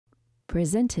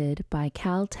presented by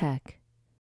Caltech.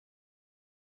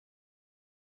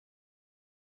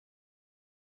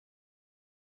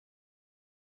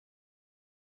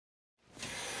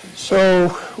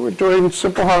 So we're doing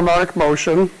simple harmonic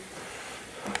motion.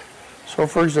 So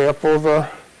for example, the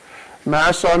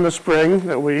mass on the spring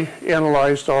that we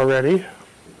analyzed already.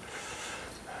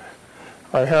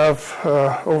 I have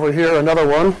over here another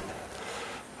one.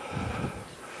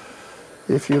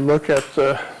 If you look at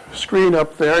the screen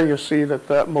up there, you see that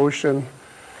that motion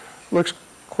looks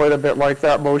quite a bit like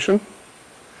that motion.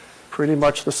 Pretty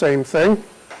much the same thing.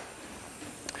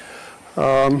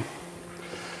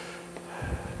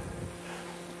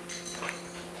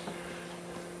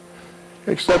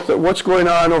 Except that what's going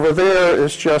on over there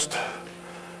is just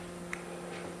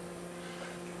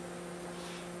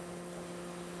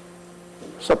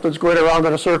something's going around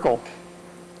in a circle.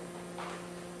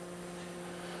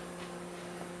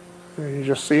 And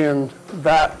you're just seeing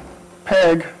that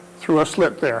peg through a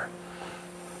slit there.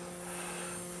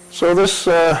 So this,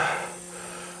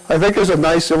 I think, is a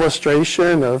nice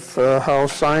illustration of how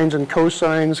sines and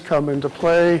cosines come into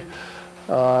play.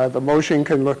 The motion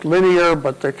can look linear,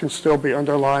 but there can still be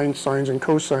underlying sines and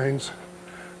cosines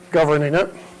governing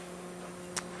it.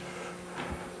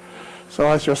 So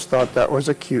I just thought that was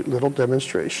a cute little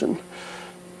demonstration.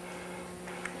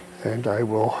 And I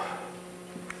will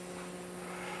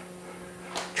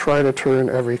try to turn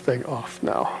everything off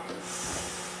now.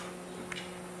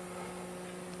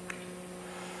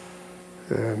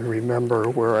 And remember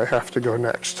where I have to go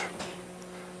next.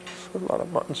 There's a lot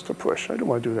of buttons to push. I don't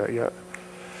want to do that yet.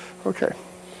 Okay.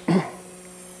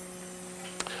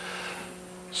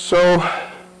 So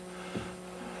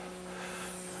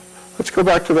let's go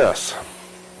back to this.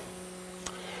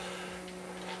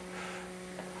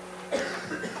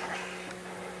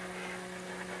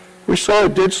 We saw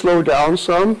it did slow down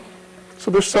some.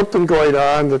 So there's something going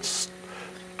on that's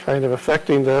kind of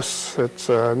affecting this. It's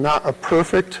not a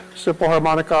perfect simple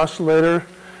harmonic oscillator.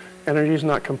 Energy is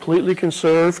not completely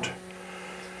conserved.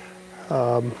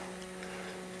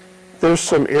 There's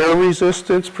some air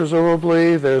resistance,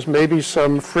 presumably. There's maybe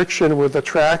some friction with the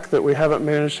track that we haven't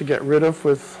managed to get rid of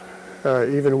with,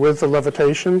 even with the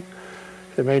levitation.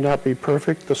 It may not be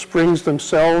perfect. The springs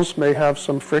themselves may have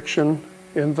some friction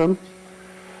in them,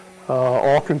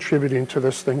 all contributing to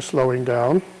this thing slowing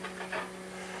down.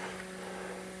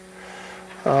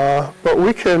 But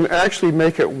we can actually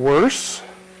make it worse.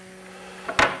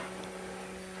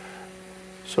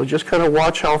 So just kind of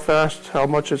watch how fast, how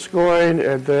much it's going,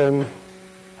 and then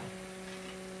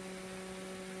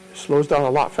it slows down a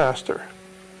lot faster.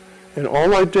 And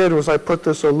all I did was I put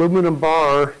this aluminum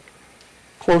bar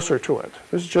closer to it.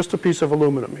 This is just a piece of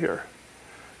aluminum here.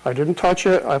 I didn't touch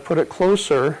it, I put it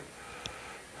closer,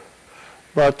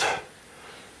 but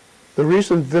the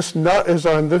reason this nut is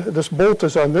on this bolt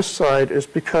is on this side is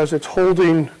because it's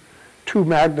holding two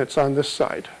magnets on this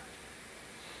side.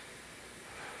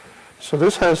 So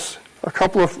this has a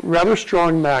couple of rather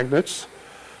strong magnets,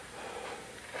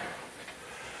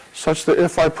 such that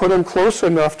if I put them close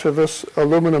enough to this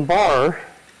aluminum bar,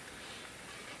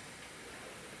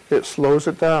 it slows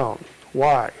it down.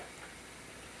 Why?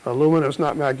 Aluminum is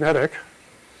not magnetic.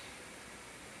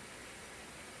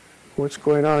 What's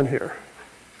going on here?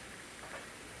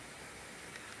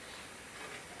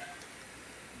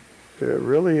 It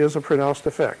really is a pronounced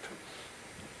effect.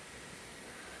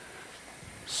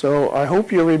 So I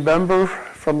hope you remember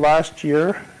from last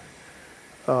year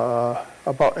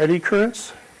about eddy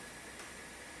currents.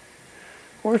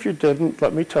 Or if you didn't,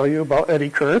 let me tell you about eddy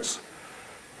currents.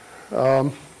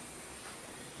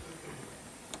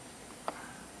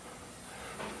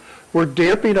 We're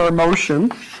damping our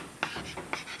motion.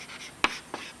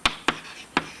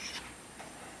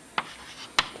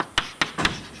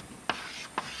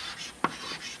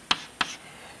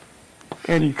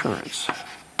 Eddy currents.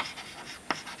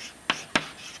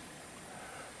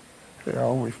 You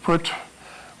know, we've put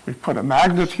a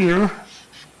magnet here,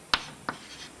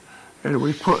 and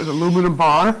we put an aluminum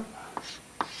bar.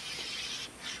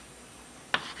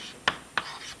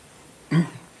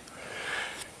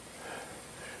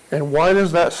 And why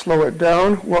does that slow it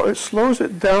down? Well, it slows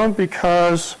it down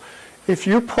because if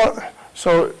you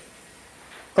so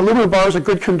aluminum bar is a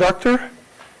good conductor.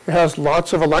 It has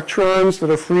lots of electrons that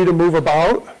are free to move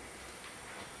about.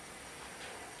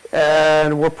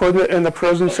 And we're putting it in the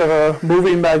presence of a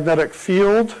moving magnetic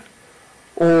field,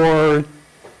 or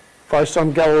by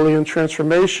some Galilean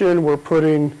transformation, we're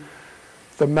putting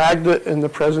the magnet in the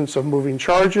presence of moving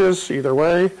charges. Either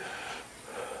way,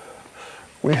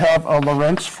 we have a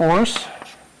Lorentz force.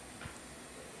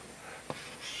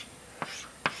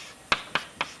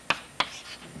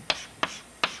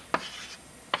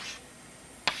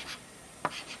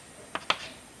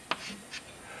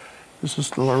 This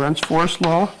is the Lorentz force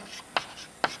law.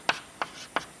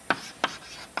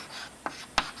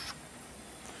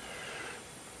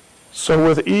 So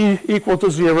with E equal to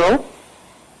 0,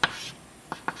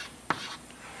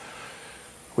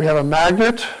 we have a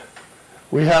magnet.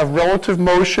 We have relative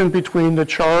motion between the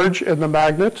charge and the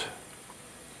magnet,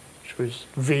 which is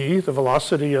V, the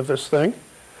velocity of this thing.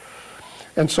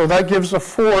 And so that gives a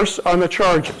force on the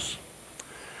charges.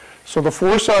 So the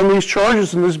force on these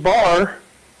charges in this bar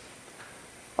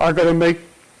are going to make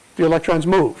the electrons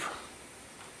move.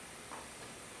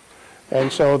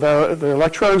 And so the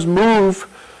electrons move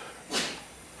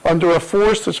under a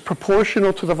force that's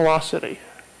proportional to the velocity.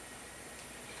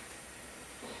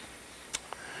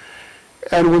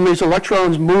 And when these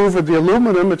electrons move with the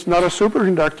aluminum, it's not a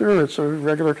superconductor, it's a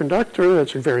regular conductor,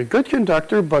 it's a very good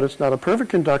conductor, but it's not a perfect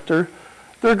conductor.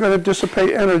 They're going to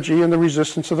dissipate energy in the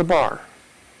resistance of the bar.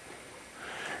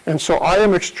 And so I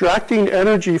am extracting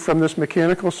energy from this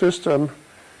mechanical system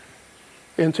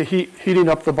into heating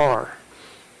up the bar.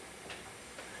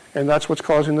 And that's what's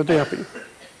causing the damping.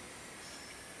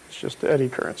 It's just the eddy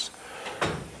currents.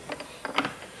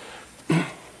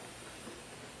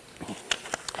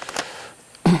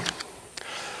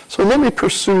 So let me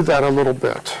pursue that a little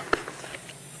bit.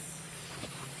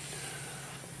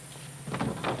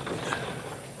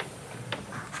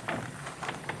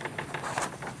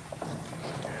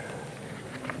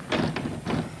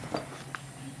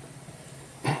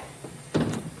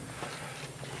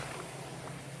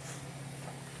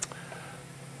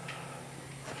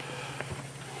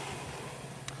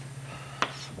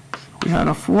 We had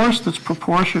a force that's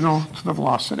proportional to the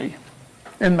velocity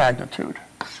in magnitude.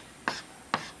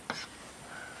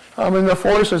 The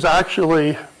force is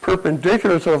actually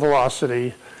perpendicular to the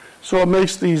velocity, so it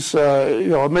makes these,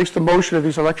 it makes the motion of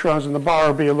these electrons in the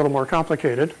bar be a little more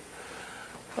complicated.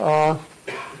 But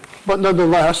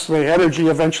nonetheless, the energy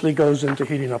eventually goes into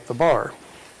heating up the bar.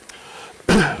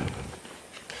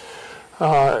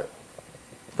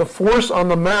 The force on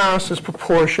the mass is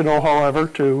proportional, however,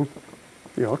 to,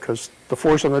 because the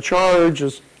force on the charge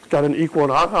has got an equal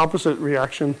and opposite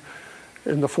reaction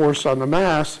in the force on the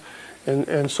mass.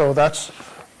 And so that's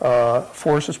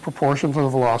force is proportional to the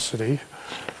velocity.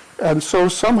 And so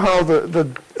somehow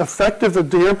the effect of the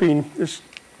damping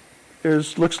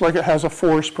looks like it has a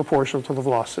force proportional to the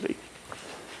velocity.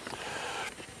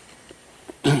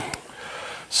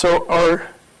 So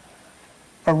our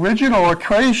original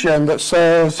equation that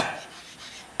says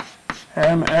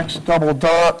mx double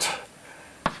dot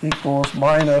equals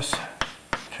minus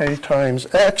k times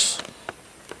x,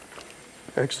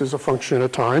 x is a function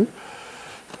of time,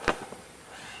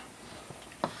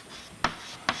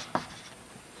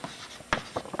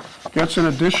 gets an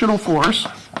additional force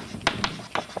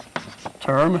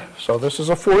term. So this is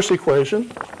a force equation.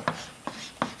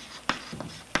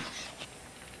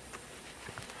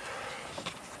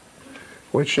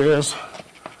 Which is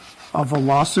a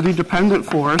velocity-dependent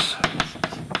force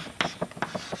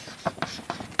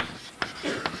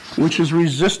which is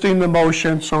resisting the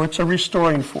motion, so it's a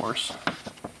restoring force.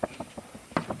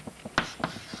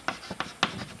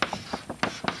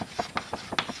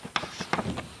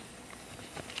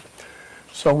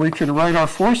 So we can write our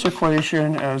force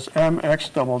equation as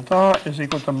mx double dot is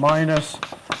equal to minus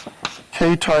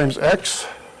k times x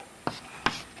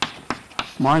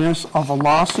minus a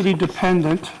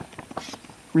velocity-dependent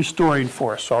restoring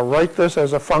force. So I'll write this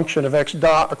as a function of x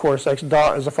dot. Of course, x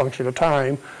dot is a function of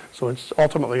time, so it's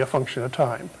ultimately a function of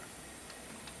time.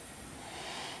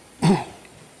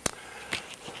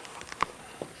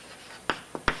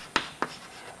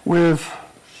 With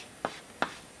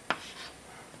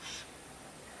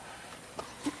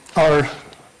our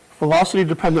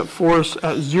velocity-dependent force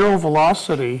at zero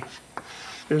velocity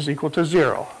is equal to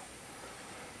 0.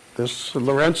 This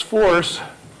Lorentz force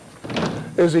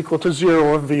is equal to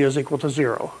 0 if V is equal to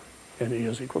 0 and E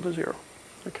is equal to 0.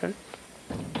 Okay?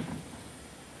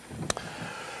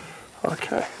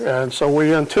 Okay, and so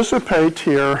we anticipate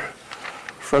here,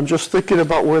 from just thinking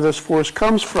about where this force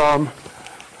comes from,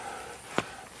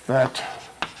 that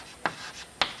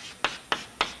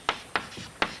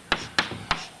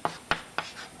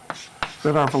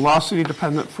our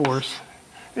velocity-dependent force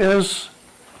is,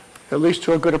 at least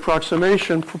to a good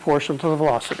approximation, proportional to the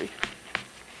velocity.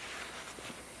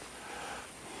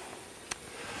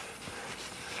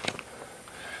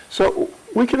 So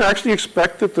we can actually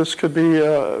expect that this could be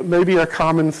maybe a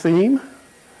common theme,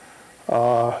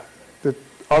 that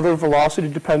other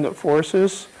velocity-dependent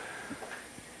forces,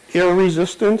 air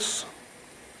resistance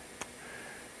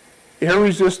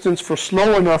for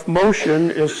slow enough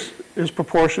motion is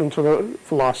proportional to the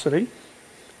velocity.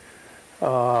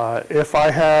 If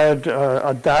I had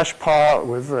a dash pot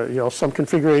with some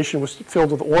configuration was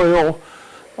filled with oil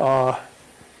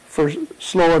for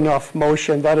slow enough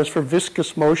motion, that is for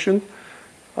viscous motion,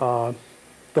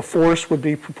 the force would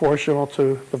be proportional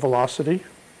to the velocity.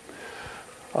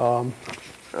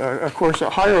 Of course,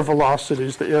 at higher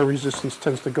velocities, the air resistance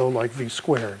tends to go like v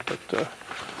squared. But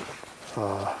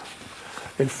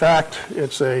in fact,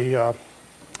 it's a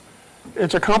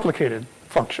complicated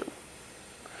function.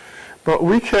 But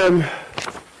we can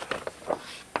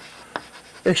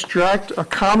extract a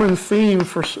common theme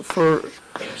for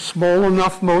small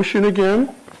enough motion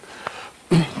again.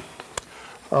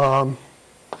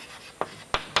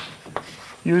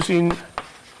 Using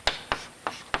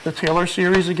the Taylor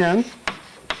series again.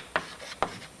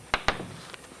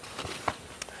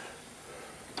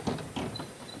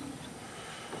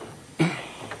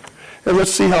 And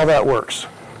let's see how that works.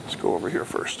 Let's go over here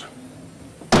first.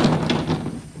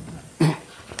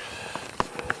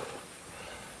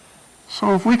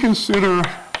 So if we consider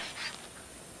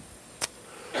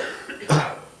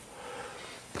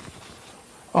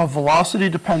a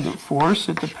velocity-dependent force,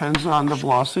 it depends on the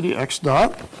velocity x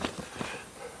dot.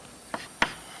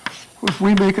 If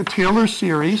we make a Taylor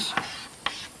series,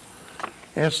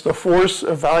 it's the force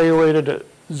evaluated at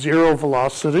zero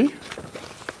velocity,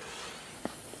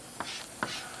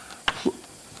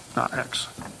 not x,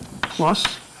 plus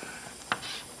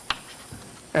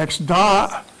x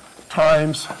dot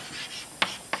times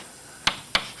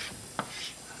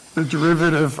the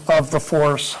derivative of the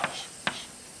force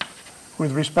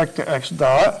with respect to x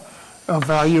dot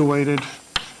evaluated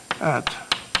at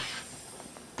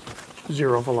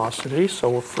zero velocity.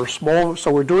 So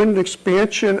we're doing an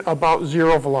expansion about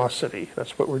zero velocity.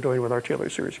 That's what we're doing with our Taylor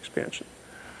series expansion.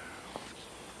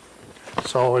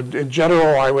 So in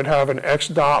general, I would have an x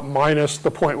dot minus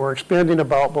the point we're expanding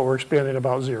about, but we're expanding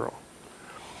about zero.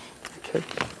 Okay.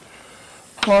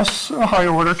 Plus higher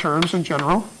order terms in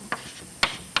general.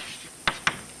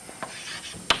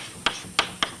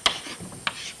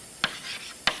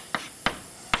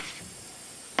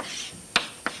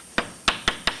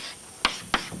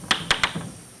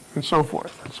 And so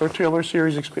forth. So Taylor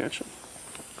series expansion.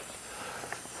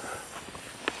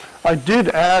 I did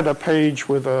add a page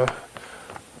with a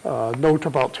note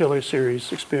about Taylor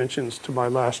series expansions to my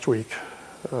last week.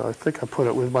 I think I put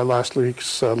it with my last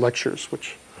week's lectures,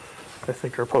 which I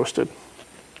think are posted.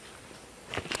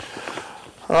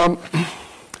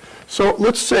 So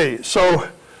let's see. So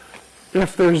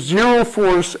if there's zero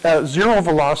force at zero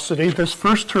velocity, this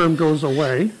first term goes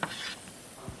away.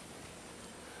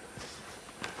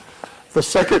 The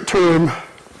second term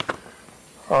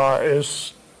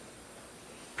is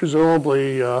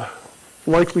presumably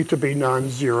likely to be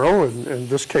non-zero. In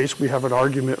this case, we have an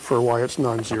argument for why it's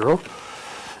non-zero.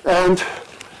 And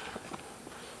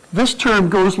this term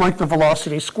goes like the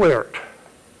velocity squared.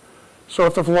 So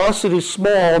if the velocity is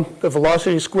small, the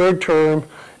velocity squared term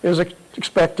is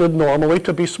expected normally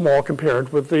to be small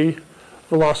compared with the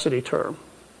velocity term.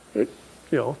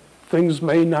 Things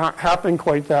may not happen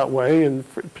quite that way in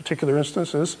particular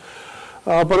instances,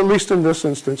 but at least in this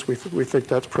instance, we think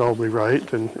that's probably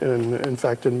right. And in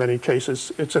fact, in many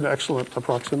cases, it's an excellent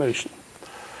approximation.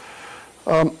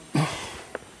 Of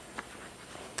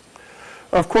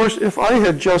course, if I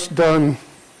had just done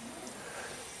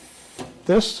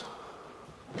this,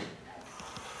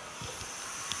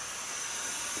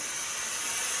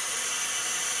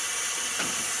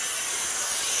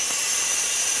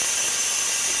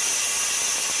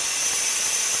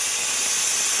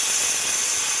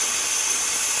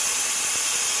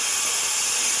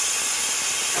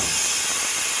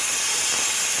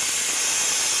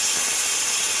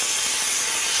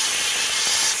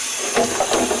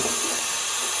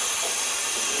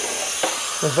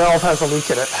 the valve has a leak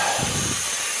in it.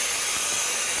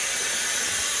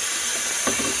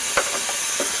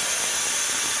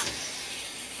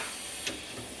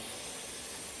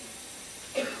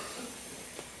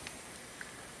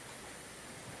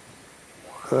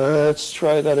 Let's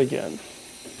try that again.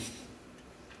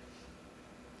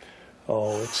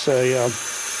 Oh, it's a,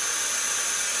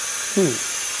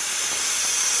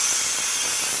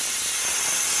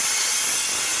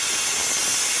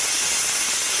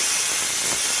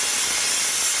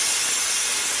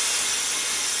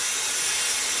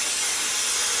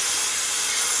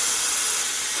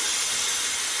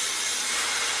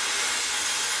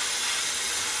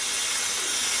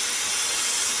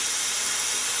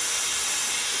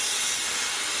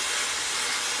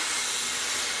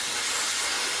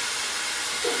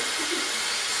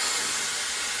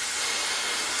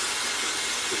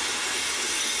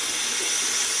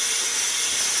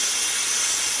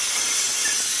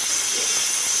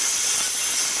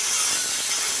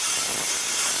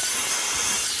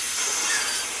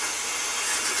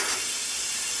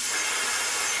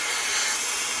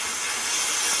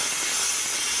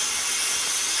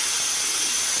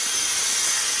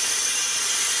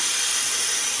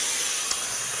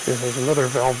 Okay, there's another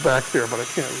valve back there, but I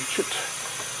can't reach it.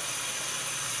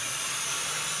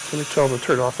 Let me tell them to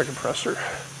turn off the compressor.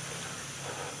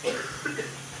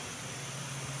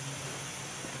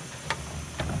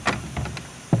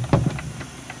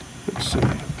 Let's see,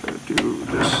 I'm going to do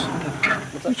this.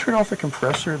 Let me turn off the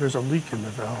compressor. There's a leak in the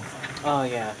valve. Oh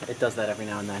yeah, it does that every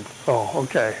now and then. Oh,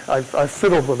 okay. I've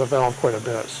fiddled with the valve quite a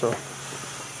bit, so.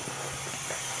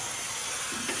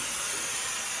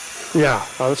 Yeah,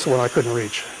 that's the one I couldn't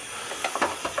reach.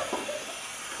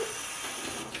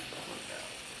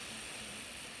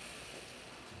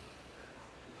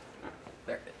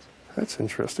 There it is. That's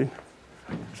interesting.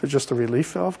 Is it just a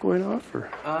relief valve going off, or?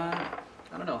 I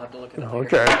don't know. I'll have to look at it.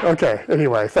 Okay, okay.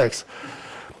 Anyway, thanks.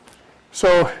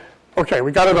 So, okay,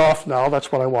 we got it off now.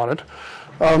 That's what I wanted.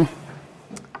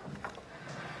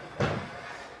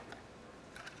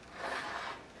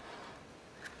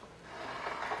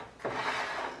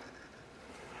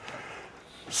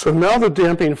 So now the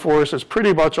damping force is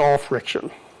pretty much all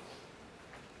friction.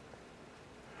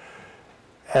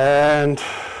 And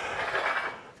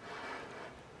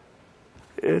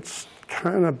it's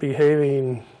kind of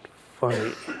behaving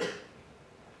funny.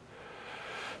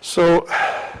 So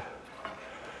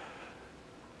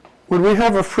when we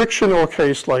have a frictional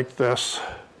case like this,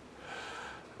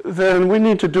 then we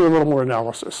need to do a little more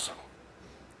analysis.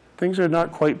 Things are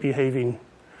not quite behaving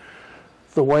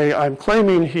the way I'm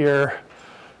claiming here.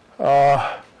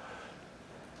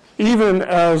 Even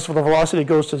as the velocity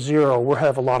goes to zero, we'll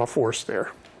have a lot of force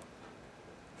there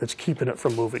that's keeping it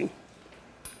from moving.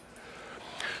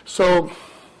 So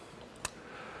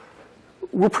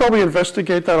we'll probably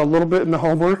investigate that a little bit in the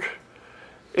homework.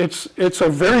 It's a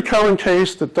very common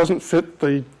case that doesn't fit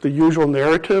the usual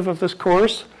narrative of this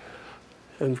course,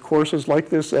 and courses like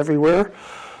this everywhere.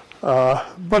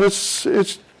 But it's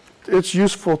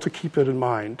useful to keep it in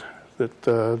mind that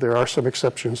there are some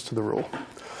exceptions to the rule.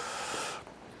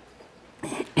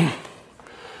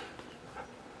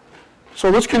 So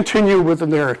let's continue with the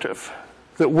narrative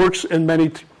that works in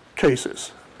many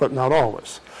cases, but not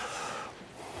always.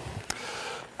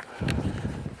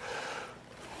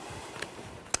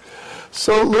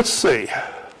 So let's see.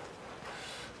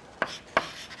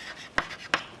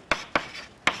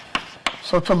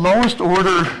 So to lowest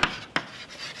order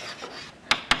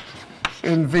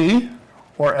in V,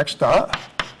 or x dot,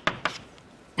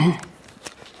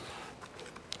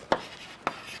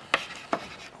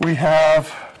 we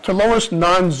have to lowest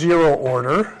non-zero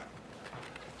order,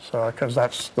 so because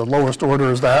that's the lowest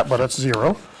order is that, but it's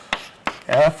zero.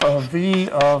 F of V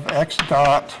of x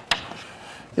dot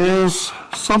is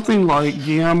something like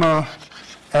gamma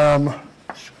m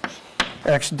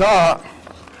x dot.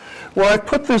 Well, I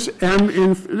put this m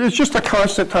in, it's just a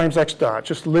constant times x dot,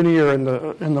 just linear in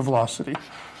the velocity.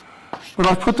 But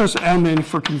I put this m in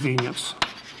for convenience.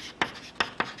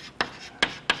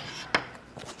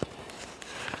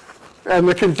 And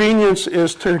the convenience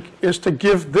is to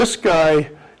give this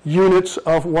guy units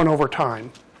of 1 over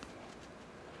time.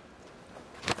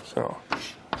 So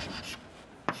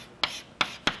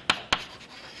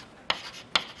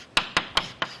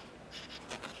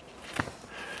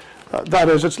that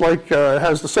is, it's like it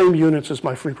has the same units as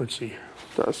my frequency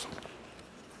does.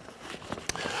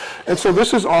 And so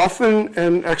this is often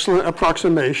an excellent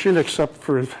approximation, except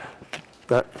for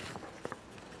that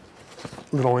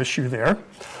little issue there.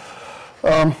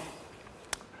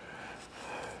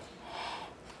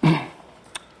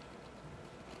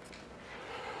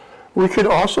 We could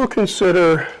also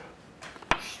consider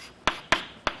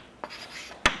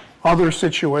other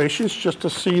situations just to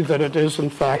see that it is, in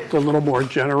fact, a little more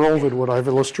general than what I've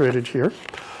illustrated here.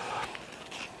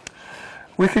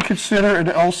 We could consider an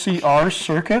LCR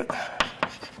circuit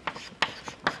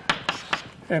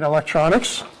in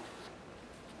electronics.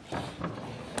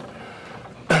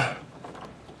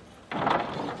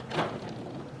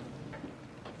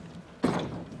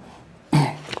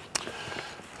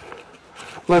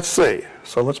 Let's see.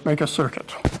 So let's make a circuit.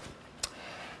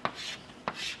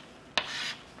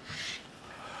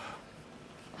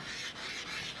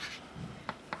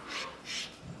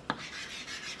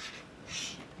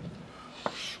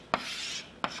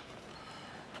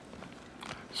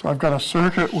 So I've got a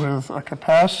circuit with a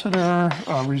capacitor,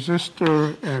 a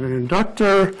resistor, and an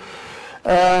inductor,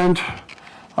 and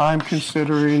I'm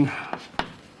considering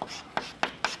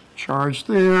charge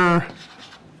there,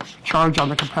 charge on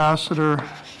the capacitor,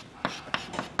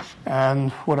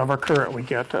 and whatever current we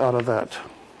get out of that.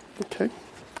 Okay.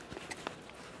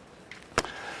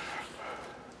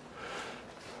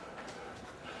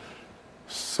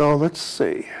 So let's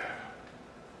see.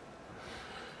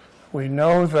 We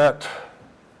know that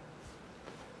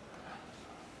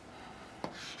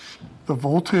The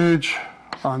voltage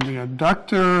on the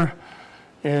inductor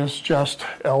is just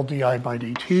L di by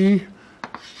dt.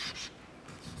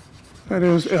 That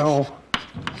is L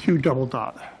Q double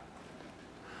dot.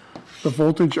 The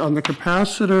voltage on the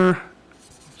capacitor,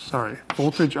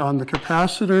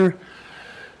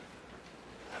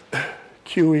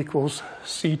 Q equals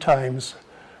C times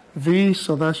V,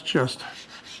 so that's just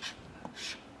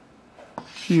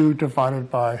Q divided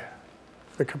by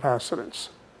the capacitance.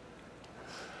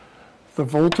 The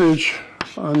voltage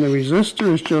on the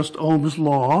resistor is just Ohm's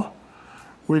law,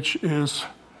 which is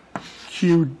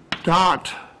Q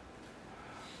dot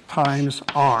times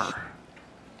R.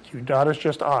 Q dot is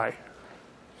just I.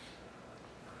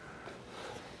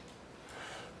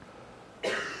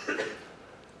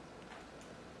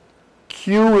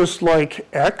 Q is like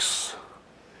X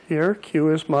here.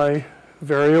 Q is my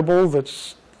variable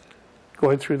that's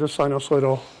going through the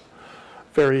sinusoidal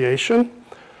variation.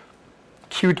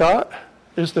 Q dot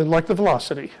is then like the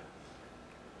velocity.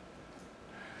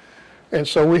 And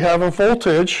so we have a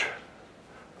voltage,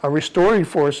 a restoring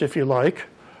force, if you like,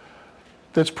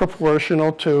 that's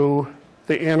proportional to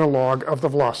the analog of the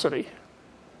velocity.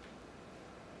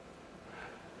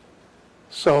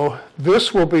 So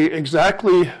this will be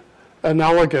exactly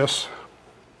analogous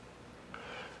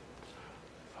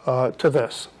to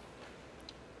this,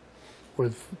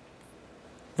 with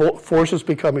forces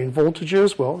becoming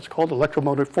voltages. Well, it's called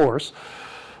electromotive force,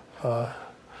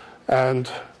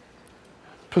 and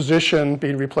position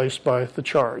being replaced by the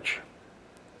charge.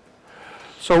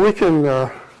 So we can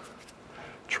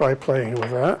try playing with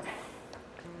that.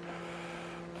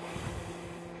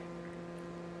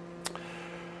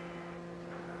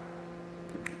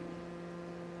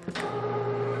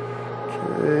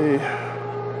 Okay,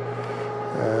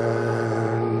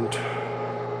 and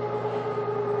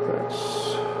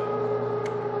that's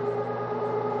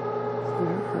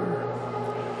there.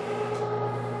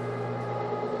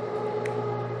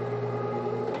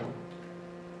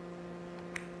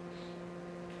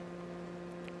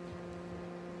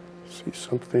 See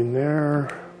something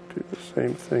there, do the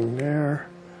same thing there,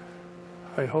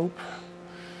 I hope.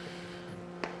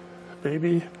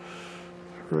 Maybe.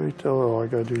 Right, oh, I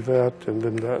gotta do that and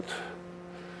then that.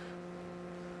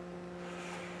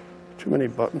 Too many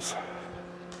buttons.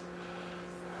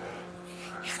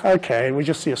 Okay, we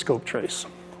just see a scope trace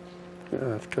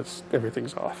because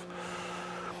everything's off.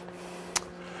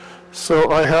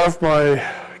 So I have my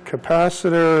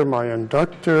capacitor, my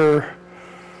inductor,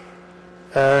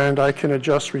 and I can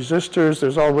adjust resistors.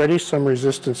 There's already some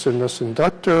resistance in this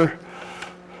inductor.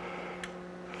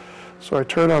 So I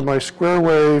turn on my square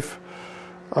wave.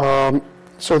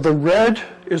 So the red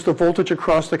is the voltage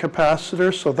across the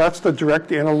capacitor, so that's the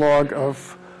direct analog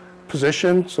of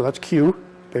position, so that's Q,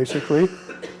 basically.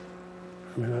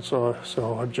 I mean, that's all,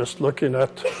 so I'm just looking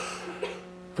at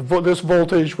this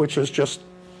voltage, which is just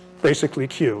basically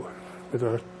Q, with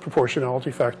a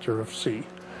proportionality factor of C.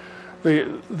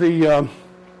 The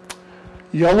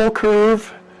yellow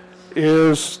curve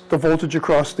is the voltage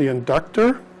across the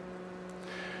inductor.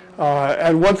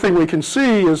 And one thing we can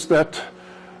see is that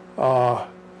that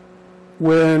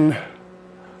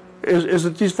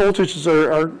these voltages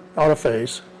are out of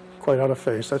phase, quite out of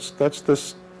phase. That's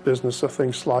this business of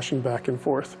things sloshing back and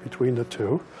forth between the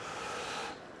two.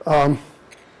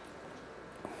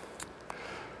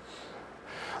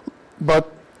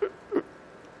 But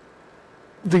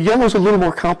the yellow is a little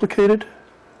more complicated,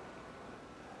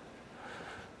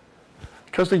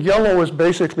 because the yellow is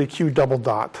basically Q double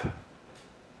dot.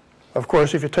 Of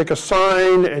course, if you take a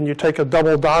sign and you take a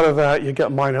double dot of that, you get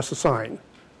minus a sign.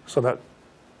 So that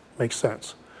makes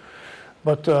sense.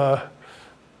 But I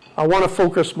want to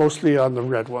focus mostly on the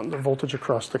red one, the voltage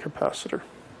across the capacitor.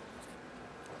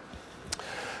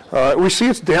 We see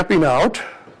it's damping out.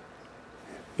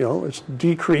 You know, it's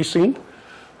decreasing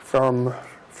from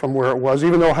where it was,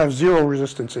 even though I have zero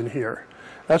resistance in here.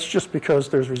 That's just because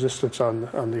there's resistance on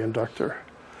the inductor.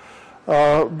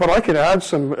 But I can add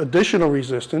some additional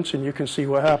resistance, and you can see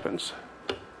what happens.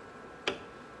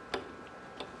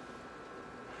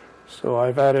 So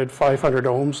I've added 500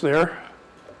 ohms there,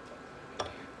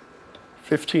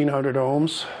 1,500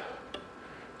 ohms,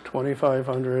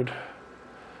 2,500,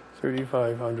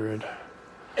 3,500.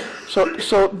 So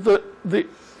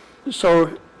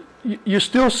you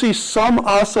still see some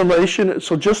oscillation.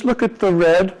 So just look at the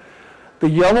red. The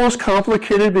yellow is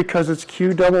complicated because it's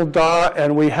Q double dot,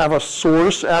 and we have a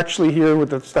source actually here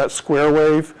with that square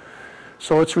wave.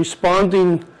 So it's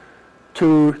responding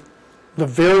to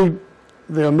the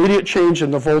immediate change in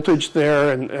the voltage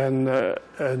there,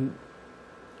 and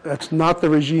that's not the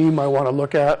regime I want to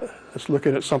look at. It's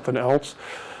looking at something else.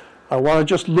 I want to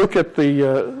just look at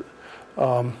the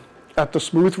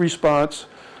smooth response,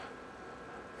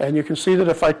 and you can see that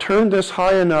if I turn this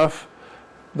high enough,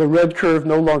 the red curve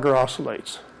no longer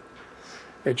oscillates.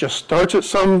 It just starts at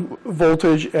some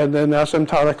voltage and then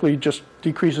asymptotically just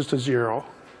decreases to zero.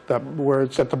 That where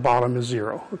it's at the bottom is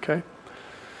zero, okay?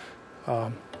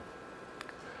 And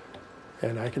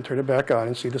I can turn it back on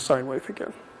and see the sine wave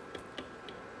again.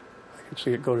 I can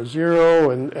see it go to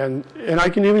zero, and I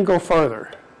can even go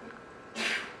farther.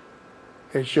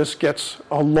 It just gets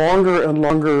a longer and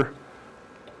longer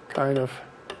kind of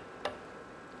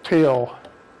tail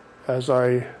as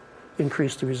I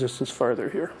increase the resistance farther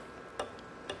here.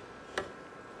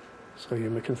 So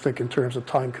you can think in terms of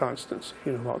time constants,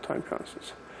 you know about time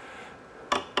constants.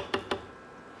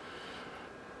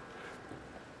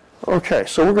 Okay,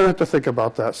 so we're going to have to think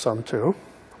about that some too.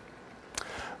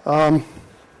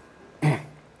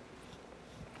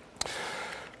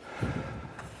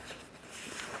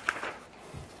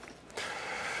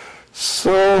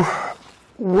 So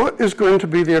what is going to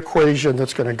be the equation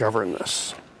that's going to govern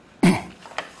this?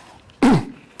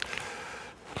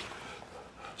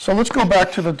 So let's go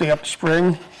back to the damped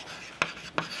spring.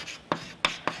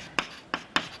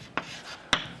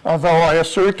 Although I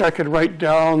assert I could write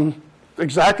down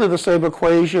exactly the same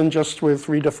equation, just with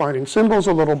redefining symbols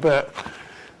a little bit,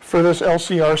 for this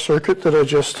LCR circuit that I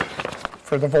just,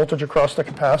 for the voltage across the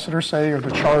capacitor, say, or the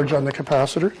charge on the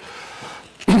capacitor.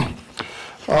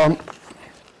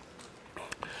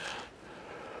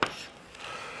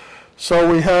 So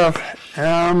we have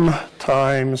m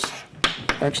times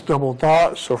x double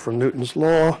dot, so from Newton's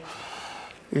law,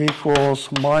 equals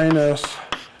minus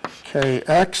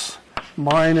kx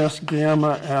minus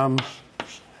gamma m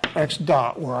x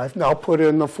dot, where I've now put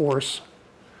in the force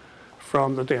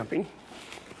from the damping.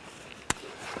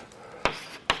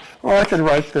 Or I can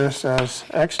write this as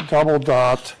x double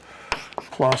dot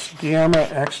plus gamma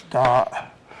x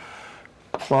dot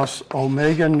plus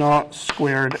omega naught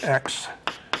squared x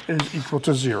is equal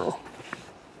to 0.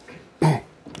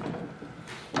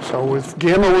 So if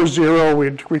gamma were 0,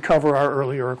 we'd recover our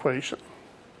earlier equation.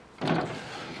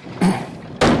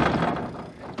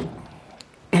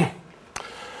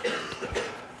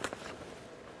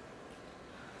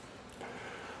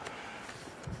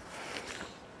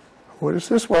 What is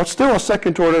this? Well, it's still a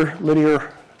second-order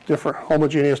linear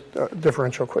homogeneous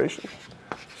differential equation.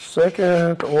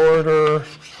 Second-order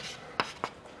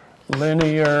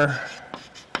linear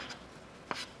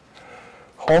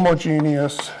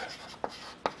homogeneous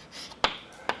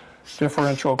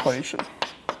differential equation.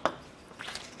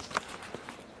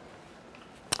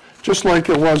 Just like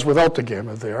it was without the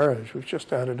gamma there, we've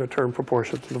just added a term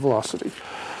proportional to the velocity.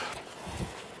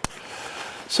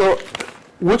 So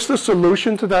what's the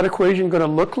solution to that equation going to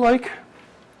look like?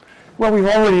 Well, we've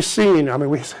already seen, I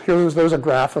mean, there's a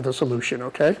graph of the solution,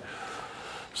 okay?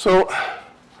 So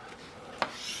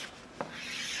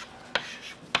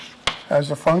as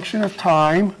a function of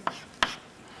time,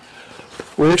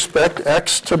 we expect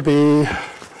x to be,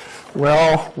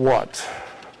 well, what?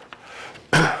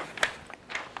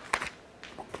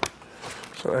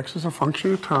 So x is a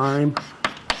function of time.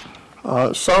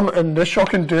 Some initial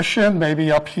condition, maybe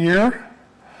up here,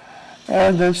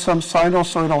 and then some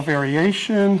sinusoidal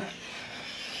variation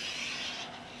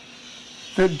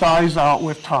that dies out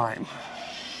with time.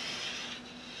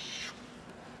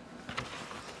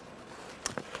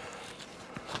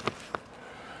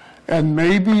 And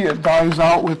maybe it dies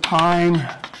out with time.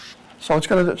 So it's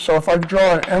going to. So if I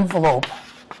draw an envelope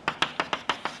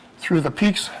through the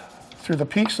peaks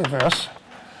of this,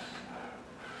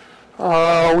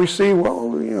 we see,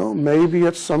 well, you know, maybe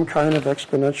it's some kind of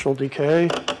exponential decay.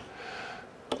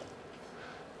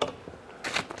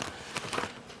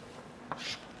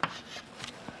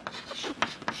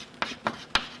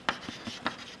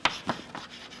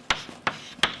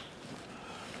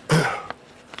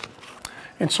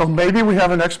 And so maybe we have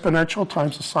an exponential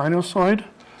times the sinusoid.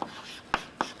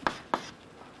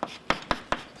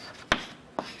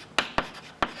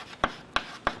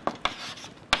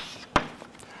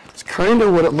 It's kind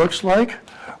of what it looks like.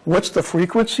 What's the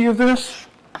frequency of this?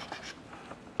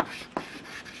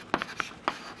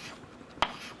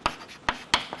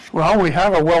 Well, we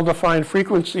have a well-defined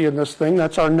frequency in this thing.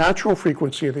 That's our natural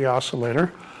frequency of the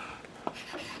oscillator.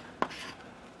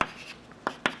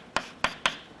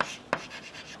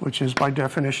 Which is by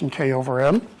definition k over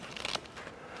m.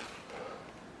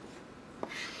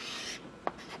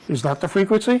 Is that the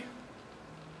frequency?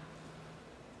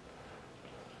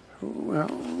 Well,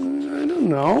 I don't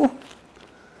know.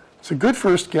 It's a good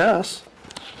first guess.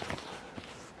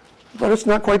 But it's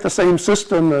not quite the same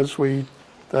system as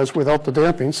without the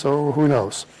damping, so who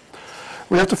knows?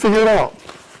 We have to figure it out.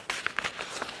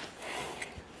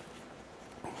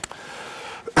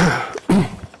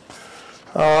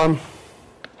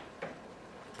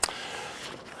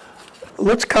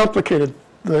 Let's complicate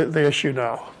the issue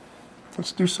now.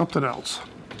 Let's do something else.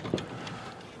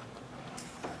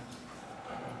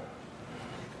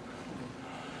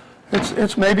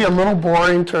 It's maybe a little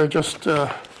boring to just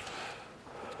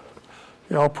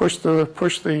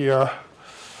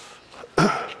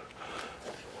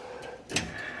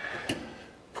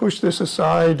push this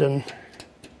aside, and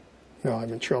no,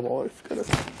 I'm in trouble. I've got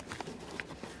to,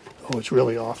 oh, it's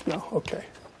really off now. Okay.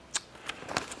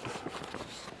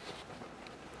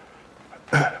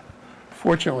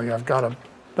 Fortunately, I've got a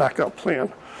backup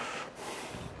plan.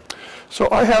 So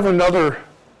I have another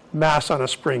mass on a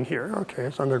spring here. Okay,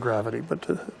 it's under gravity, but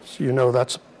so you know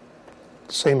that's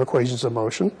the same equations of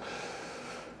motion.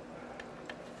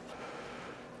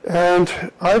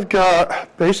 And I've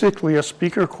got basically a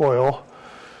speaker coil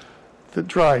that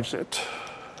drives it.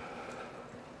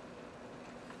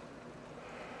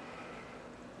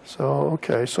 So,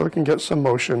 okay, so we can get some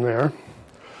motion there.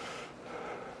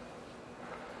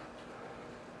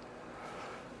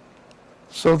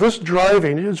 So this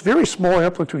driving is very small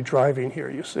amplitude driving here,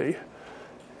 you see.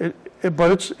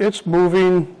 But it's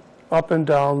moving up and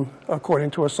down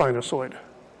according to a sinusoid.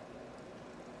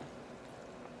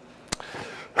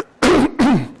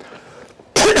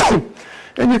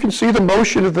 And you can see the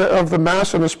motion of the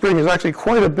mass in the spring is actually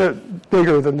quite a bit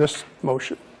bigger than this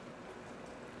motion.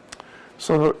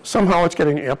 So somehow it's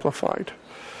getting amplified.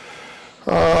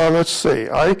 Let's see,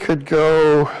 I could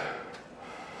go,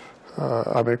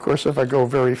 of course, if I go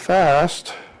very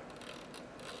fast,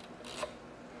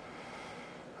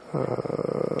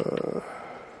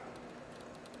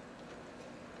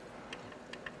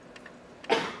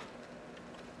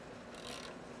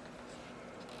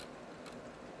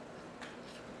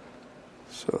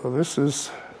 so this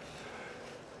is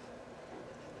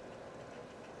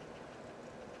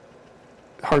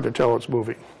hard to tell it's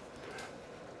moving.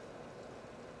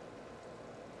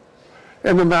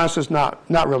 And the mass is not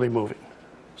really moving.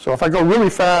 So if I go really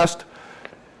fast,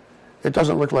 it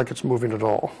doesn't look like it's moving at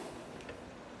all.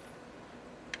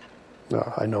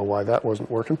 No, I know why that wasn't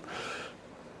working.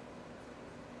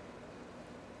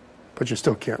 But you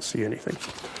still can't see anything.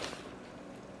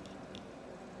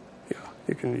 Yeah,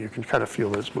 you can kind of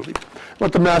feel that it's moving.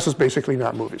 But the mass is basically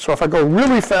not moving. So if I go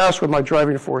really fast with my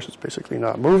driving force, it's basically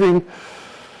not moving.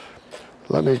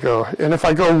 Let me go. And if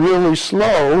I go really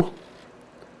slow,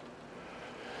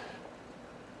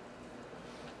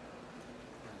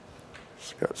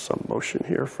 it's got some motion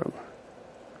here from,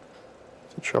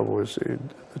 the trouble is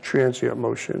the transient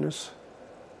motion is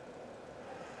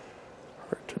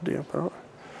hard to damp out.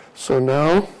 So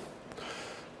now,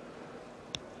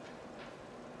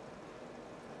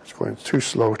 it's going too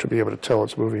slow to be able to tell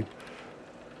it's moving.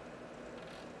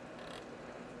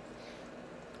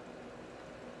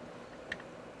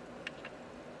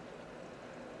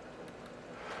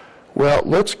 Well,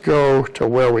 let's go to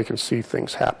where we can see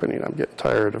things happening. I'm getting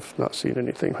tired of not seeing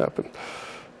anything happen.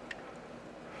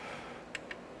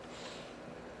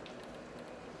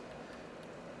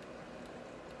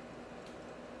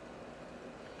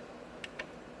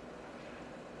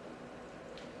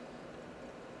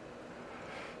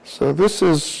 So this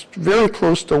is very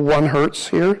close to 1 hertz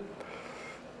here.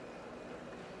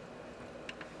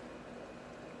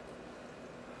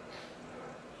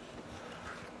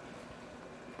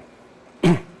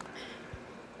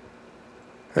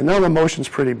 And now the motion's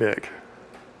pretty big.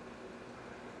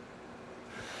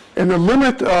 In the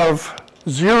limit of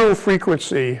 0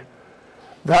 frequency,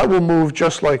 that will move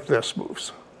just like this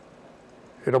moves.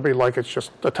 It'll be like it's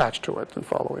just attached to it and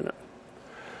following it.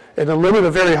 In the limit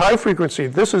of very high frequency,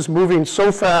 this is moving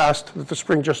so fast that the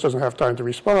spring just doesn't have time to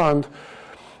respond.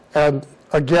 And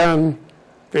again,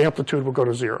 the amplitude will go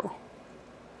to 0.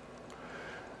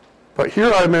 But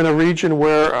here I'm in a region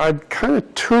where I'm kind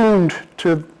of tuned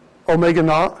to omega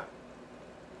naught.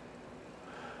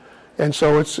 And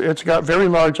so it's got very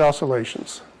large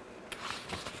oscillations.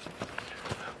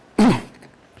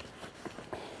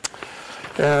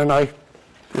 And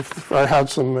if I had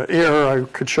some air, I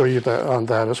could show you that on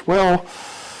that as well.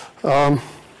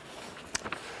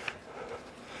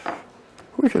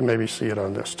 We can maybe see it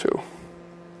on this too.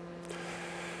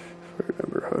 If I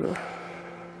remember how to.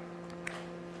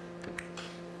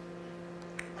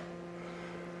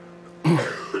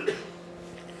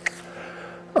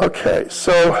 Okay,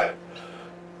 so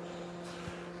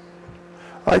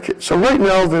so right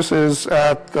now this is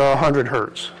at 100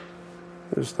 hertz.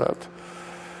 Is that?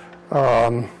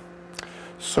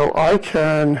 So I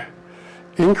can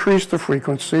increase the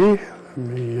frequency. Let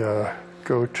me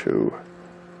go to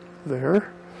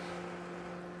there.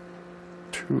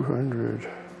 200.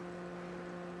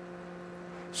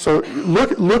 So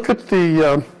look at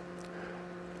the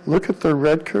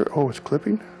red curve. Oh, it's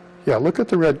clipping. Yeah, look at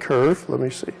the red curve. Let me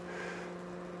see.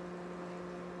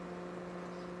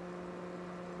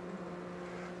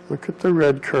 Look at the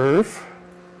red curve.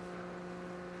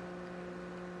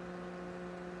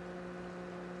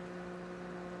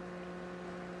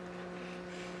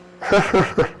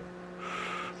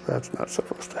 That's not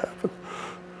supposed to happen.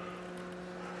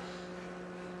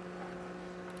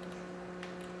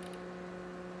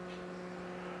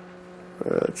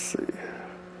 Let's see.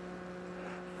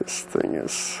 This thing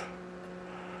is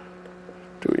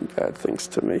doing bad things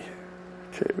to me.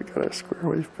 Okay, we got our square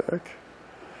wave back.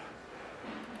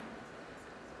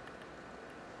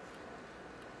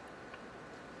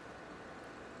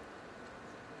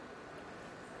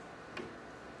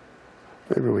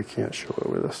 Maybe we can't show it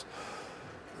with us.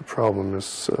 The problem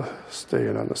is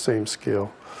staying on the same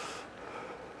scale.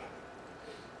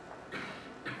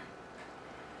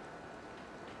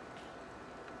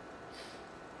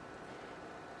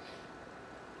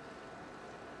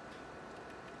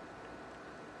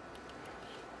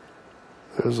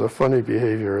 There's a funny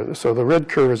behavior. So the red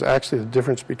curve is actually the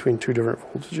difference between two different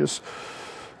voltages.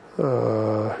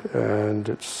 And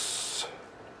it's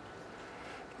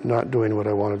not doing what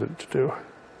I wanted it to do.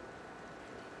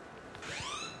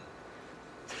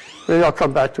 Maybe I'll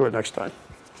come back to it next time.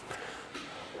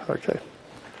 Okay.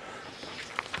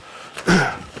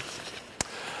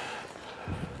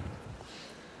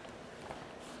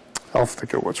 I'll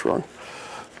think of what's wrong.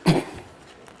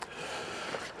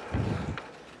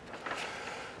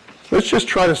 Let's just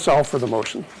try to solve for the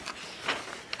motion.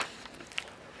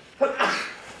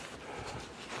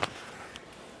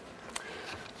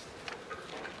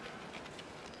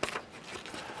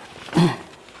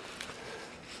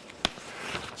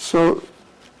 So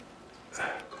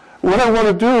what I want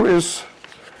to do is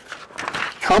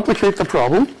complicate the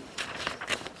problem.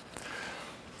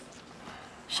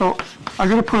 So I'm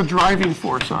going to put a driving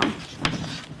force on.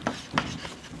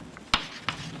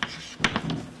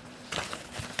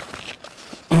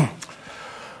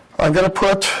 I'm going to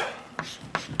put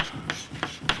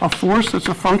a force that's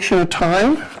a function of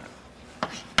time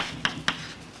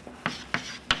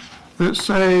that,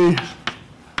 say,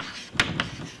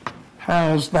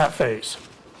 has that phase.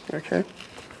 Okay?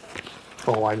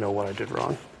 Oh, I know what I did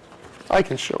wrong. I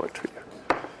can show it to you.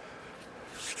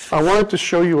 I wanted to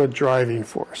show you a driving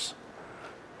force.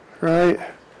 Right?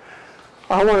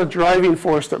 I want a driving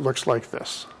force that looks like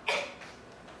this.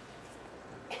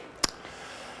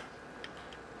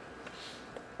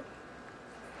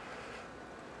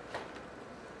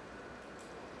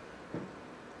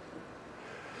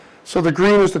 So the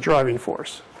green is the driving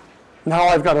force. Now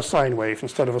I've got a sine wave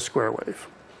instead of a square wave.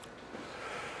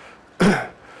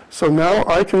 So now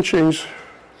I can change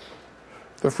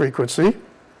the frequency.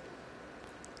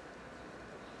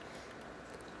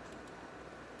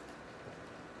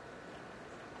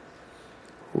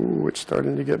 Ooh, it's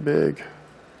starting to get big.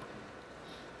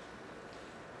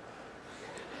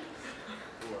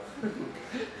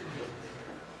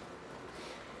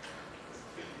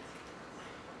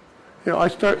 You know,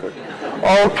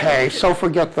 okay, so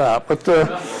forget that. But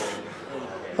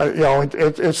you know,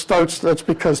 it starts. That's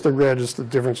because the red is the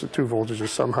difference of two voltages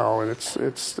somehow, and it's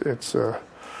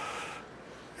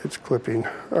clipping.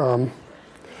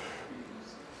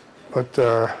 But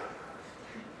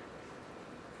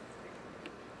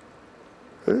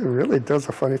it really does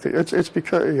a funny thing. It's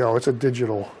because, you know, it's a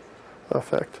digital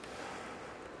effect.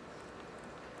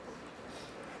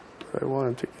 But I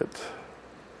wanted to get.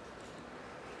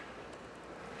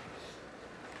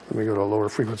 Let me go to a lower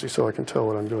frequency so I can tell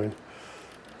what I'm doing.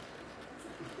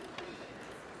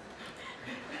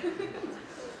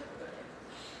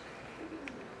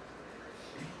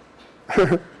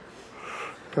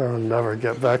 I'll never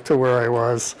get back to where I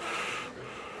was.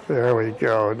 There we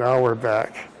go. Now we're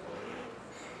back.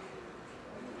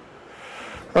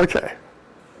 Okay.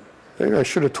 Maybe I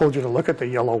should have told you to look at the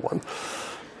yellow one.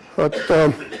 But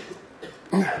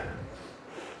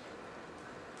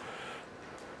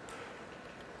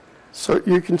so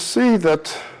you can see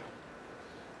that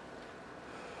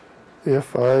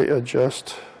if I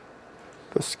adjust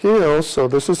the scale, so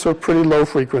this is a pretty low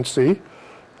frequency.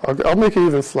 I'll make it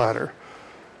even flatter.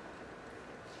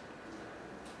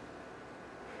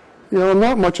 You know,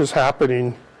 not much is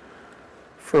happening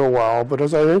for a while, but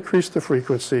as I increase the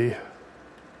frequency,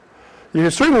 you can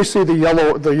certainly see the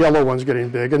yellow one's getting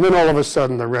big, and then all of a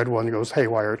sudden the red one goes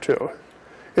haywire too.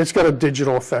 It's got a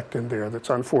digital effect in there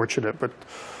that's unfortunate, but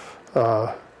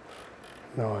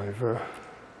Now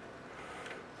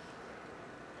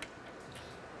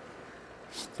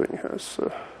this thing has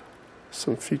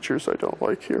some features I don't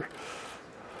like here.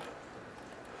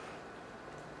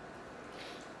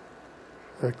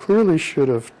 I clearly should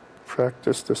have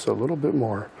practiced this a little bit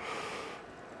more.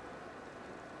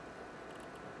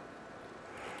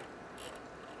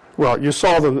 Well, you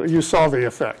saw the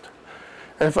effect.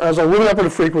 As I went up in the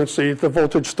frequency, the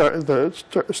voltage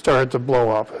started to blow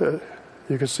up.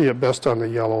 You can see it best on the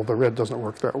yellow. The red doesn't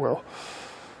work that well.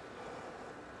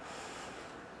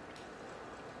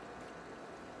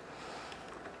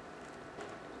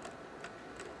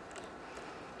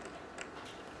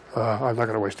 I'm not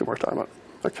going to waste too more time on it.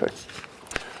 Okay.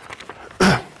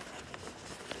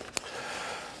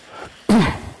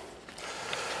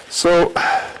 So,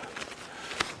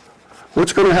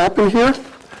 what's going to happen here?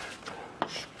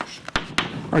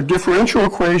 Our differential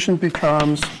equation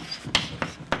becomes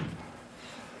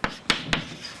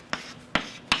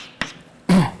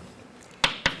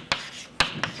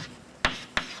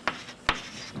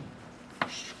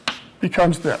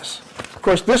this. Of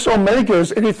course, this omega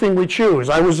is anything we choose.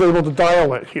 I was able to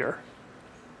dial it here.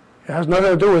 It has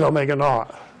nothing to do with omega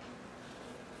naught.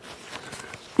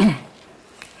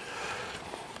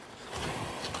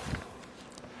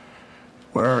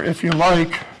 Where, if you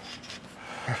like,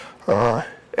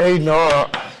 A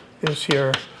naught is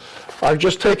here. I've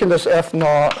just taken this F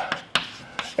naught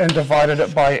and divided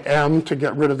it by M to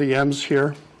get rid of the M's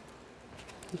here.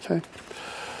 Okay.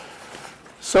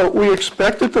 So we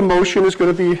expect that the motion is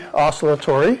going to be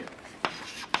oscillatory.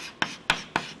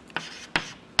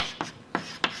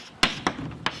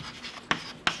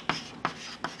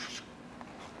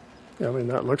 I mean,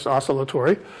 that looks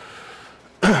oscillatory.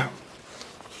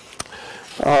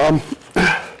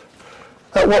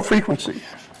 At what frequency?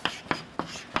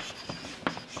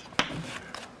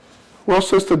 Well,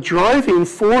 since the driving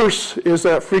force is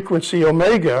at frequency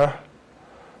omega,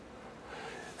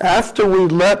 after we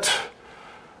let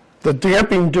the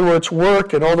damping do its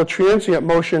work and all the transient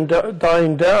motion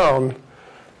dying down,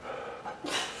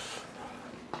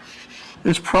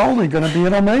 it's probably going to be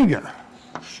an omega.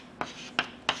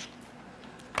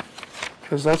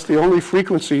 Because that's the only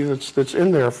frequency that's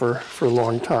in there for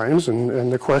long times,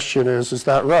 and the question is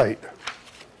that right?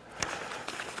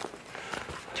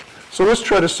 So let's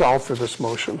try to solve for this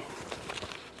motion.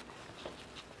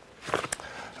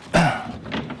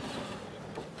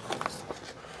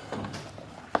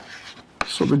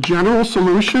 So the general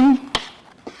solution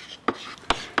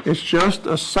is just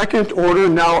a second order,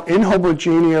 now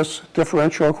inhomogeneous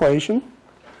differential equation,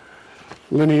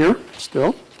 linear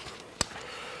still.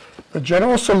 The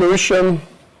general solution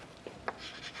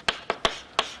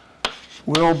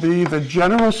will be the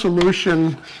general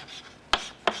solution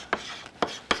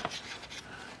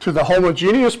to the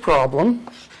homogeneous problem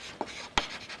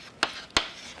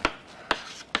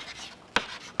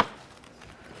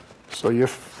so you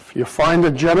find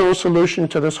the general solution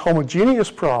to this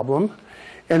homogeneous problem,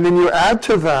 and then you add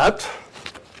to that,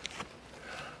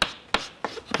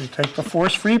 you take the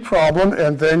force-free problem,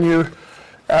 and then you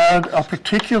add a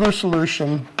particular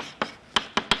solution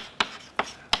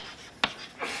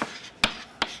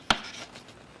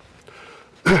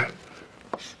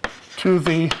to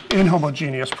the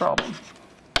inhomogeneous problem.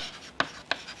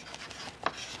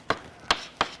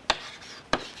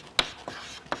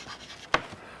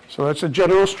 So that's a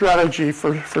general strategy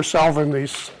for solving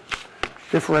these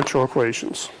differential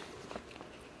equations.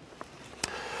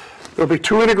 There'll be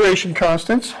two integration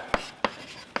constants.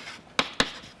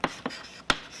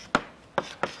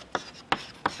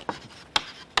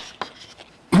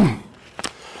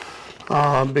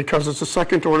 Because it's a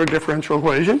second order differential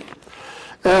equation.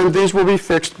 And these will be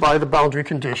fixed by the boundary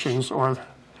conditions or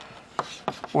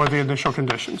the initial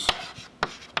conditions.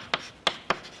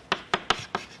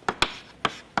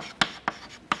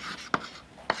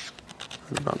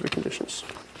 The boundary conditions.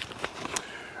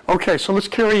 Okay, so let's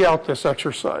carry out this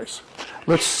exercise.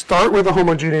 Let's start with the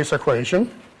homogeneous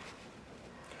equation.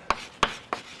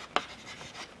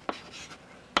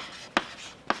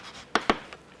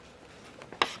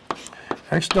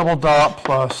 X double dot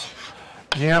plus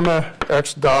gamma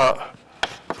x dot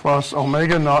plus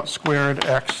omega naught squared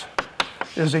x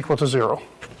is equal to 0.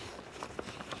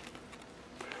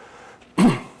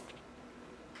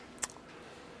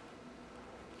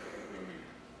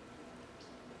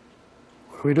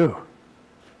 What do we do?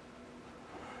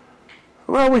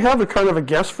 Well, we have a kind of a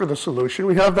guess for the solution.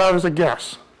 We have that as a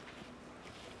guess.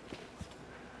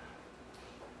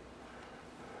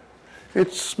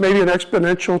 It's maybe an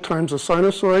exponential times a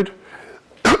sinusoid,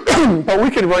 but we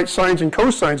can write sines and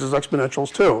cosines as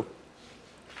exponentials too.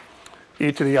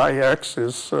 e to the ix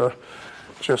is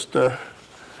just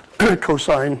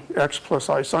cosine x plus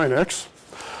I sine x.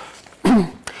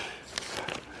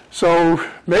 So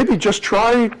maybe just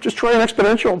try an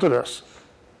exponential to this.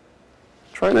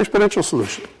 Try an exponential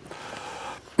solution.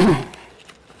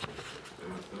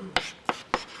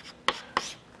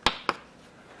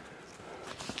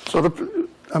 So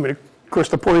of course,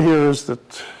 the point here is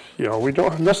that we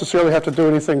don't necessarily have to do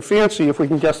anything fancy if we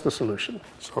can guess the solution.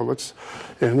 So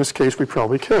in this case, we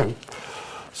probably can.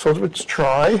 So let's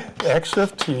try x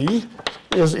of t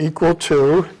is equal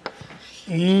to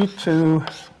e to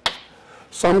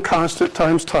some constant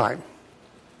times time.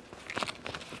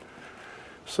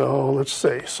 So let's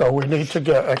see. So we need to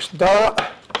get x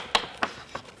dot.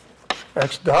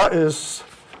 X dot is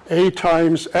a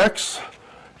times x.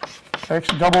 X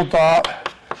double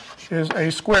dot is a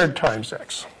squared times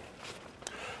x.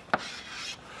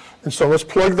 And so let's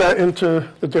plug that into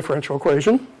the differential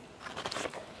equation.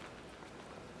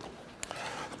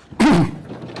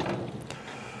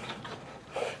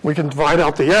 We can divide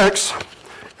out the x,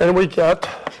 and we get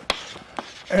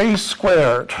a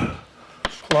squared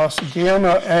plus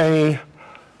gamma a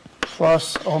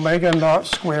plus omega naught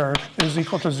squared is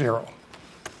equal to 0.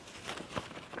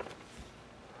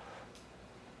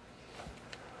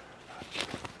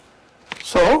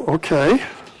 So, okay.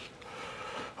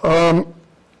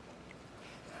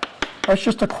 That's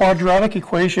just a quadratic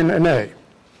equation in A.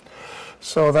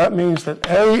 So that means that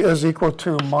A is equal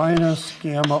to minus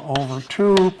gamma over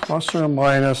 2 plus or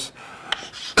minus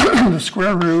the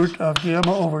square root of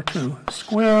gamma over 2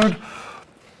 squared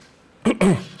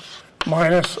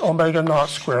minus omega naught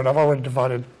squared. I've already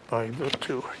divided by the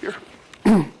 2 here.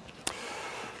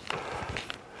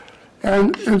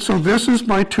 And so this is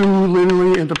my two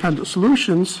linearly independent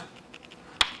solutions.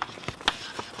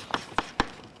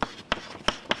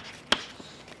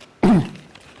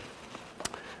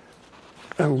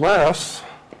 Unless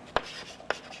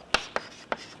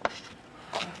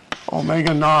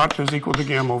omega naught is equal to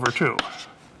gamma over 2,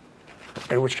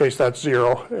 in which case that's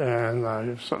 0,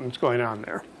 and something's going on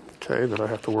there, okay, that I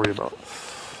have to worry about.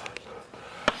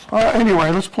 Anyway,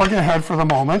 let's plug ahead for the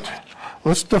moment.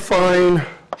 Let's define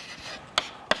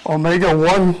omega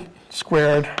 1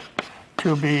 squared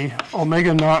to be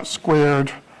omega naught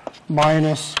squared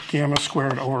minus gamma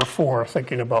squared over 4,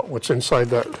 thinking about what's inside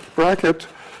that bracket,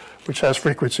 which has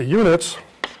frequency units.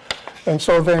 And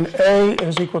so then A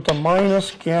is equal to minus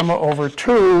gamma over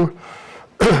 2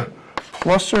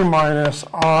 plus or minus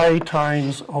I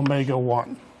times omega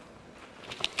 1.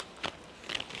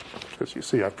 As you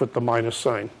see, I put the minus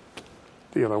sign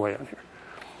the other way on here.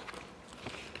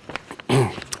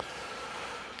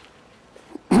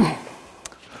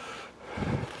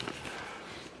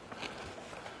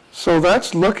 So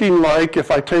that's looking like if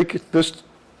I take this,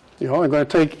 I'm going to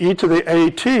take e to the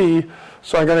at,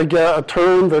 so I'm going to get a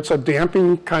term that's a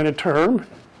damping kind of term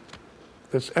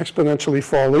that's exponentially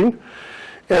falling.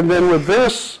 And then with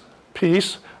this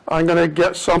piece, I'm going to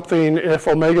get something, if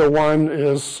omega 1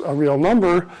 is a real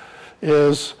number,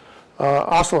 is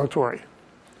oscillatory.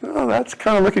 Well, that's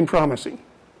kind of looking promising.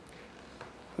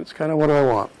 That's kind of what I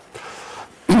want.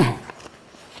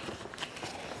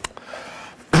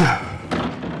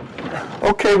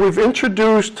 Okay, we've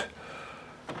introduced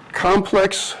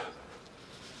complex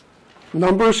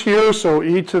numbers here, so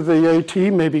e to the at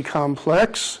may be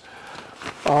complex.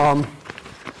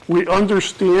 We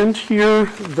understand here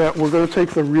that we're going to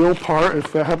take the real part.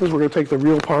 If that happens, we're going to take the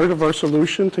real part of our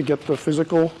solution to get the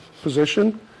physical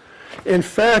position. In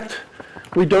fact,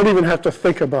 we don't even have to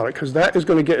think about it, because that is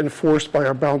going to get enforced by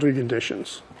our boundary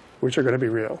conditions, which are going to be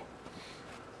real.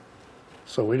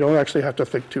 So we don't actually have to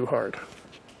think too hard.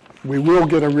 We will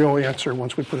get a real answer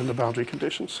once we put in the boundary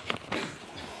conditions,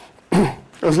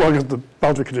 as long as the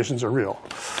boundary conditions are real.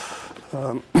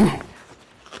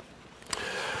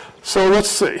 So let's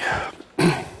see.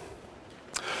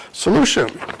 Solution.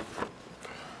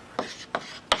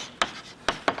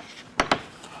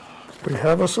 We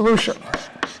have a solution.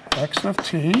 X of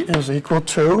t is equal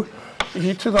to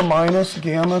e to the minus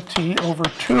gamma t over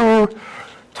 2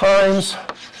 times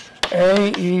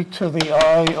a e to the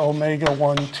I omega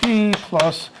 1t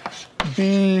plus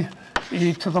b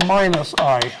e to the minus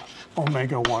I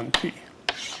omega 1t.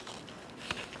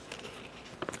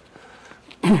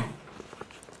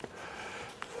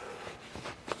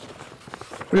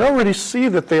 We already see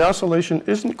that the oscillation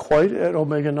isn't quite at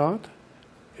omega naught.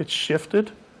 It's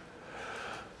shifted.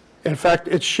 In fact,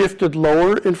 it's shifted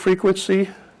lower in frequency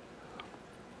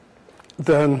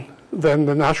than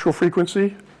the natural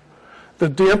frequency. The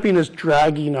damping is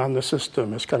dragging on the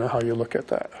system is kind of how you look at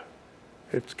that.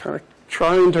 It's kind of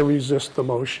trying to resist the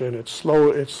motion. It's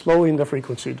slowing the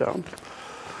frequency down.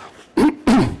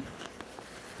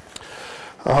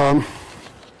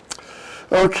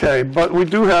 Okay, but we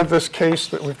do have this case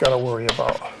that we've got to worry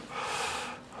about.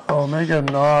 Omega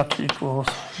naught equals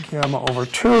gamma over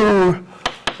 2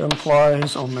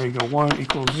 implies omega 1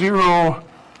 equals 0.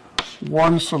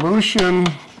 One solution.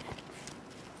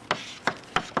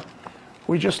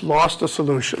 We just lost a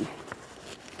solution.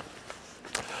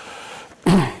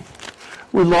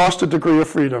 We lost a degree of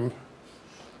freedom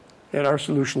in our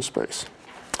solution space.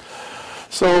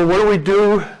 So what do we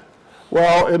do?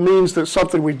 Well, it means that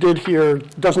something we did here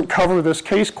doesn't cover this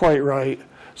case quite right,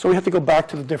 so we have to go back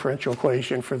to the differential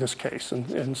equation for this case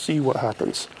and see what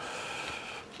happens.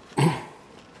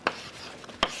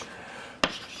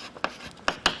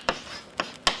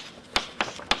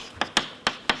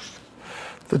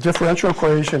 The differential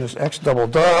equation is x double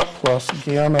dot plus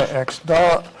gamma x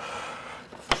dot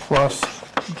plus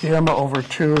gamma over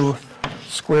 2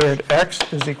 squared x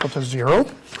is equal to 0.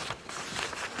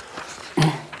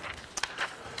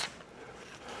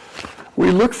 We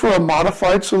look for a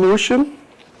modified solution.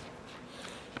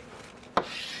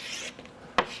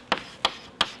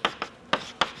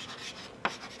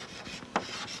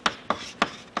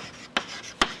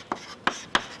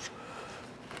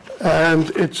 And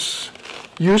it's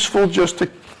useful just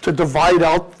to divide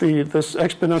out this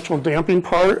exponential damping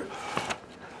part.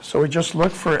 So we just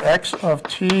look for x of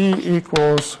t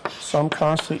equals some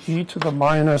constant e to the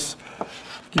minus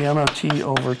gamma t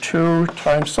over 2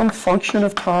 times some function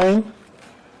of time.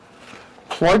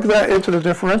 Plug that into the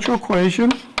differential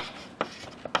equation.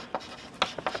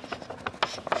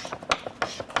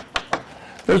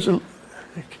 Can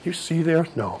you see there?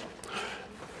 No.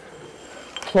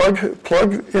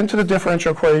 Plug into the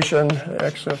differential equation,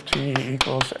 x of t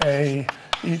equals a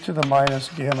e to the minus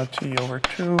gamma t over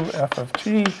 2 f of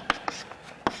t.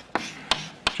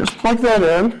 Just plug that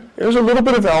in. There's a little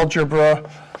bit of algebra,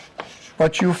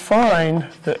 but you find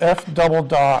that f double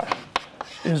dot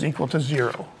is equal to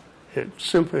 0. It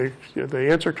simply, the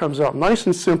answer comes out nice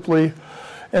and simply,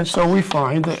 and so we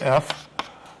find that f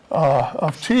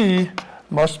of t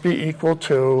must be equal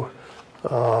to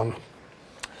a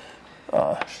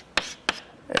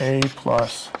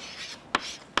plus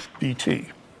bt.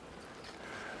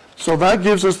 So that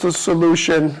gives us the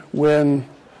solution when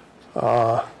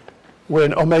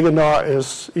omega naught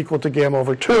is equal to gamma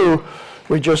over 2.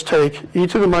 We just take e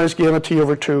to the minus gamma t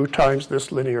over 2 times this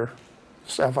linear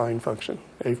affine function,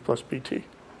 a plus bt.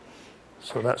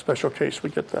 So that special case, we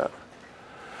get that.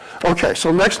 Okay,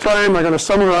 so next time I'm going to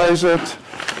summarize it.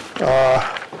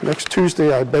 Next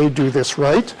Tuesday I may do this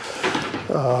right,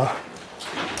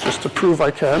 just to prove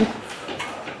I can.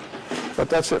 But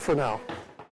that's it for now.